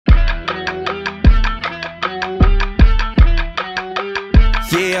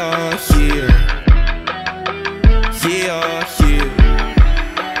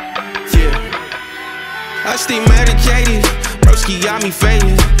stay medicated. Broski got me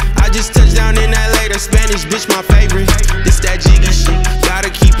faded. I just touched down in LA, that Spanish bitch my favorite. This that jiggy shit, gotta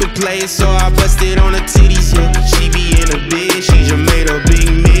keep it playing, so I busted on her titties, yeah. She be in a bed, she just made a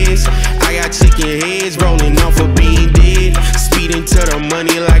big mess. I got chicken heads rolling off of being dead. Speeding to the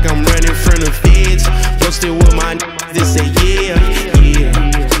money like I'm running from the feds. Posted with my they say yeah,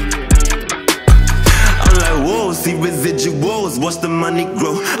 yeah. I'm like, whoa, see residuals, watch the money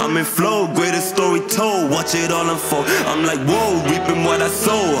grow. I'm in flow, greatest story told, watch it all unfold. I'm like, whoa, reaping what I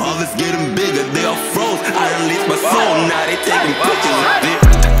sow. Harvest getting bigger, they all froze. I unleashed my soul, now they taking pictures of it.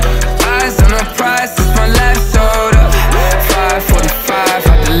 Eyes on the prize, it's my life sold up. 5:45,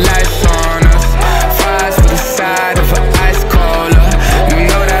 had the lights on us. Fries with the side of an ice cola. You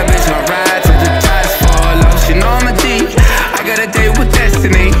know that bitch my ride till the tires fall off. She know I'm a D, I got a date with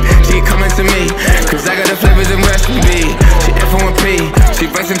destiny. She coming to me, cause I got the flavors and recipe. She F1 P, she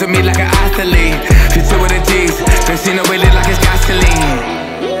racing to me like an athlete. She two with the G's, then she know it lit like it's gasoline.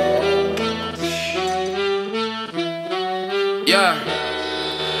 Yeah.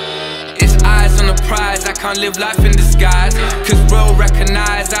 Prize. I can't live life in disguise, cause real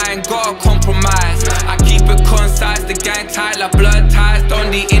recognize I ain't gotta compromise. I keep it concise, the gang tight like blood ties. Don't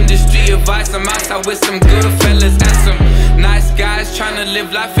need industry advice, I'm outside with some good fellas and some nice guys trying to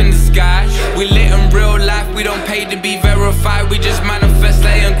live life in disguise. We lit in real life, we don't pay to be verified. We just manifest,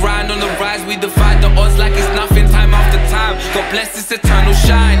 lay and grind on the rise. We defy the odds like it's nothing, time after time. God bless this eternal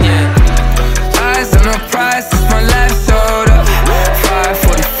shine, yeah. Eyes on the prize, it's my life sold up.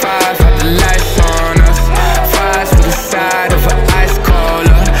 5:45, had the lights on us. Fries with the side of an ice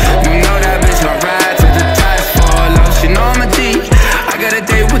cola. You know that bitch my ride till the tires fall off. She know I'm a D, I got a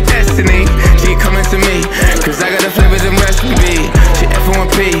date with destiny. She coming to me, cause I got the flavors and recipe. She F1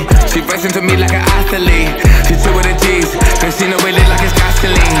 P, she racing to me like an athlete. She two with the G's, then she know it lit like it's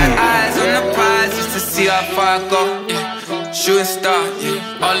gasoline. Eyes on the prize just to see how far I go, yeah. Shooting star,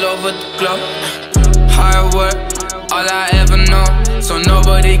 yeah, all over the globe. Hard work, all I ever know. So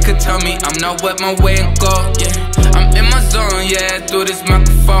nobody could tell me I'm not wet my way and go, yeah. I'm in my zone, yeah, through this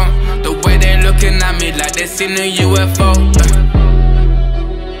microphone. The way they looking at me like they seen a UFO, yeah.